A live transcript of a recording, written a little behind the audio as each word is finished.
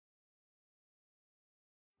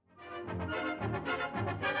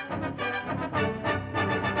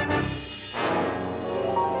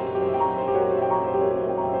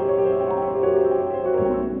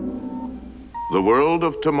The world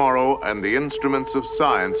of tomorrow and the instruments of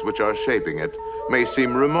science which are shaping it may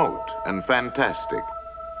seem remote and fantastic,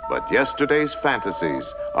 but yesterday's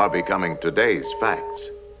fantasies are becoming today's facts.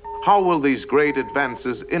 How will these great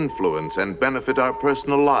advances influence and benefit our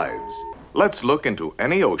personal lives? Let's look into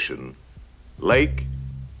any ocean, lake,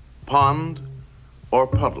 pond, or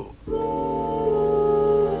puddle.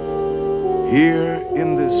 Here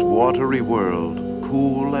in this watery world,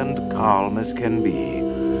 cool and calm as can be,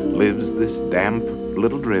 lives this damp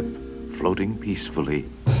little drip floating peacefully.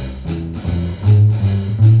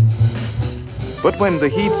 But when the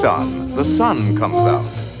heat's on, the sun comes out.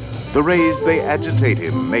 The rays, they agitate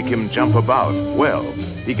him, make him jump about. Well,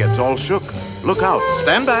 he gets all shook. Look out,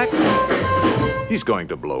 stand back. He's going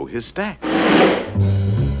to blow his stack.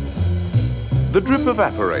 The drip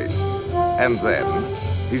evaporates, and then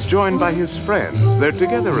he's joined by his friends. They're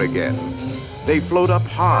together again. They float up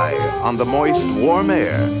high on the moist, warm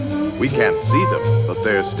air. We can't see them, but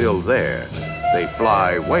they're still there. They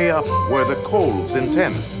fly way up where the cold's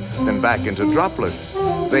intense, then back into droplets.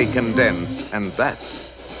 They condense, and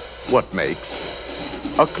that's what makes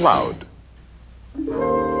a cloud.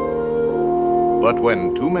 But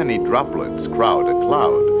when too many droplets crowd a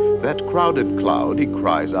cloud, that crowded cloud, he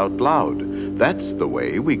cries out loud. That's the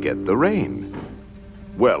way we get the rain.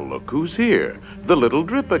 Well, look who's here, the little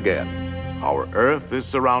drip again. Our Earth is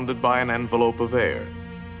surrounded by an envelope of air.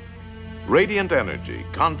 Radiant energy,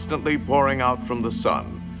 constantly pouring out from the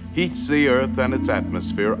sun, heats the Earth and its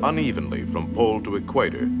atmosphere unevenly from pole to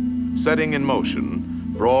equator, setting in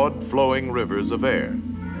motion broad flowing rivers of air.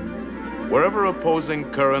 Wherever opposing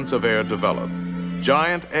currents of air develop,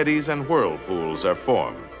 giant eddies and whirlpools are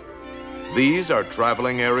formed. These are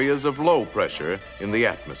traveling areas of low pressure in the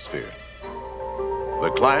atmosphere.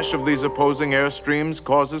 The clash of these opposing air streams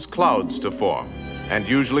causes clouds to form and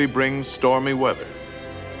usually brings stormy weather.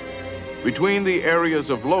 Between the areas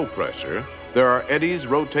of low pressure, there are eddies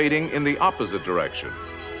rotating in the opposite direction.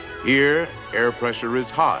 Here, air pressure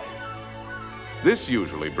is high. This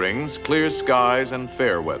usually brings clear skies and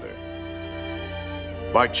fair weather.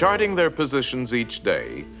 By charting their positions each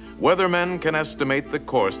day, weathermen can estimate the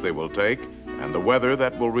course they will take and the weather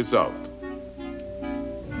that will result.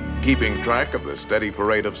 Keeping track of the steady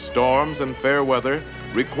parade of storms and fair weather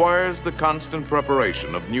requires the constant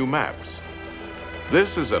preparation of new maps.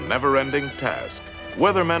 This is a never-ending task.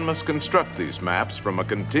 Weathermen must construct these maps from a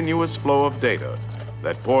continuous flow of data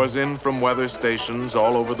that pours in from weather stations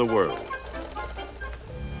all over the world.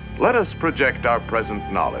 Let us project our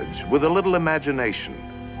present knowledge with a little imagination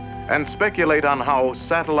and speculate on how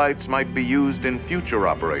satellites might be used in future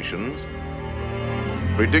operations.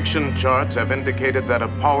 Prediction charts have indicated that a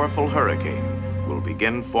powerful hurricane will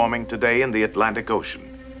begin forming today in the Atlantic Ocean.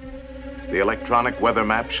 The electronic weather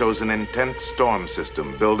map shows an intense storm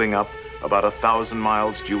system building up about 1,000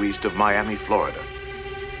 miles due east of Miami, Florida.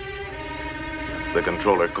 The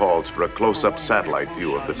controller calls for a close-up satellite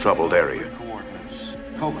view of the troubled area. Coordinates: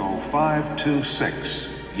 Coco 526,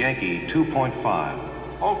 Yankee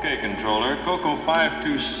 2.5. Okay, controller, Coco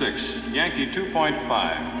 526, Yankee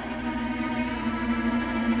 2.5.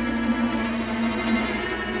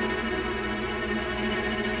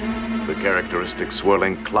 The characteristic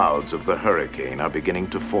swirling clouds of the hurricane are beginning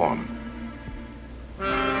to form.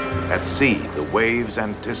 At sea, the waves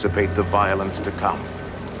anticipate the violence to come.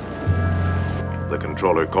 The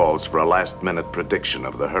controller calls for a last-minute prediction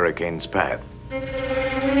of the hurricane's path.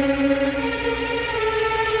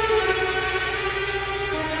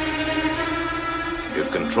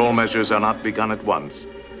 If control measures are not begun at once,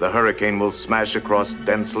 the hurricane will smash across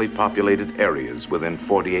densely populated areas within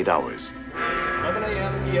 48 hours. 11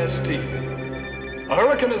 a.m. EST. A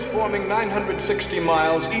hurricane is forming 960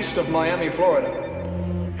 miles east of Miami, Florida.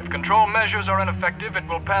 If control measures are ineffective, it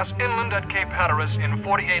will pass inland at Cape Hatteras in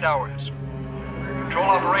 48 hours. Control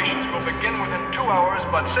operations will begin within 2 hours,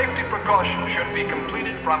 but safety precautions should be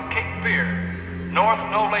completed from Cape Fear, north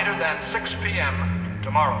no later than 6 p.m.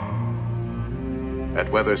 tomorrow. At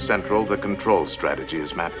Weather Central, the control strategy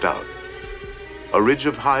is mapped out. A ridge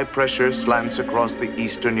of high pressure slants across the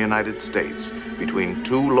eastern United States between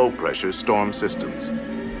two low-pressure storm systems.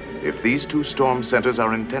 If these two storm centers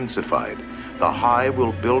are intensified, the high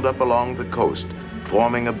will build up along the coast,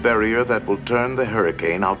 forming a barrier that will turn the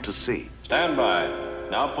hurricane out to sea. Stand by.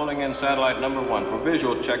 Now pulling in satellite number 1 for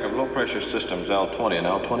visual check of low-pressure systems L20 and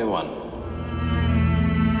L21.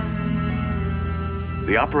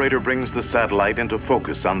 The operator brings the satellite into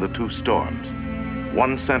focus on the two storms,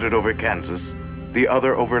 one centered over Kansas, the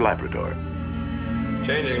other over Labrador.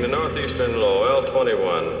 Changing to northeastern low,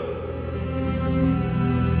 L21.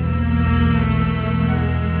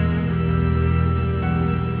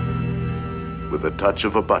 With a touch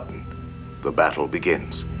of a button, the battle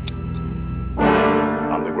begins.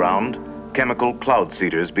 On the ground, chemical cloud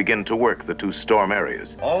seeders begin to work the two storm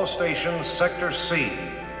areas. All stations, Sector C.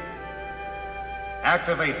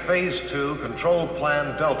 Activate Phase 2, Control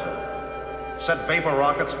Plan Delta. Set vapor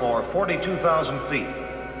rockets for 42,000 feet.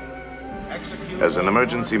 Execute. As an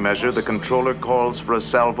emergency measure, the controller calls for a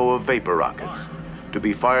salvo of vapor rockets to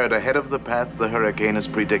be fired ahead of the path the hurricane is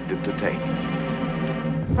predicted to take.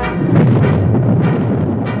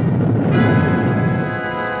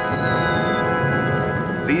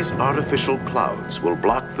 These artificial clouds will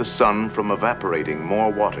block the sun from evaporating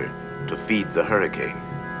more water to feed the hurricane.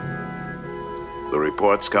 The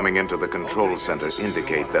reports coming into the control center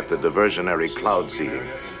indicate that the diversionary cloud seeding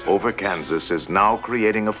over Kansas is now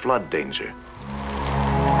creating a flood danger.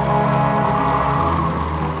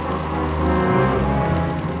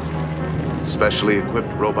 Specially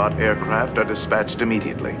equipped robot aircraft are dispatched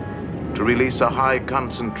immediately to release a high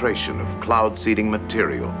concentration of cloud seeding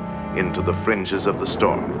material into the fringes of the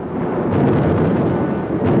storm.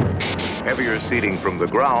 Heavier seeding from the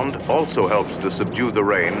ground also helps to subdue the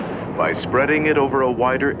rain by spreading it over a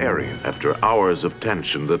wider area. After hours of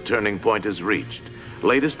tension, the turning point is reached.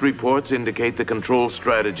 Latest reports indicate the control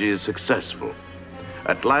strategy is successful.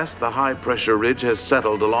 At last, the high-pressure ridge has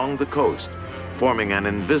settled along the coast, forming an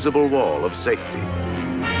invisible wall of safety.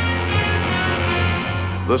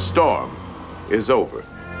 The storm is over.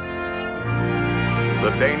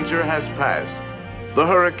 The danger has passed. The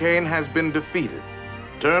hurricane has been defeated,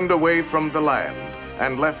 turned away from the land,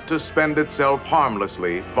 and left to spend itself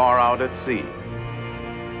harmlessly far out at sea.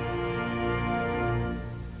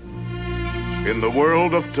 In the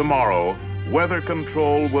world of tomorrow, weather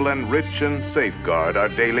control will enrich and safeguard our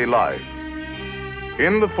daily lives.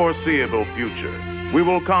 In the foreseeable future, we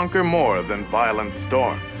will conquer more than violent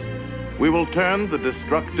storms. We will turn the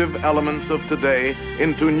destructive elements of today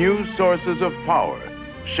into new sources of power,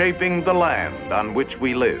 shaping the land on which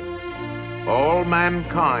we live. All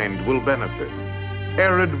mankind will benefit.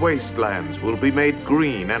 Arid wastelands will be made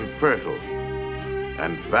green and fertile,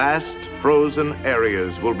 and vast frozen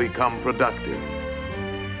areas will become productive.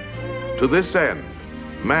 To this end,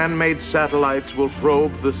 man-made satellites will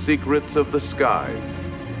probe the secrets of the skies.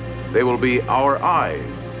 They will be our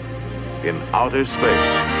eyes in outer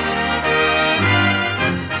space.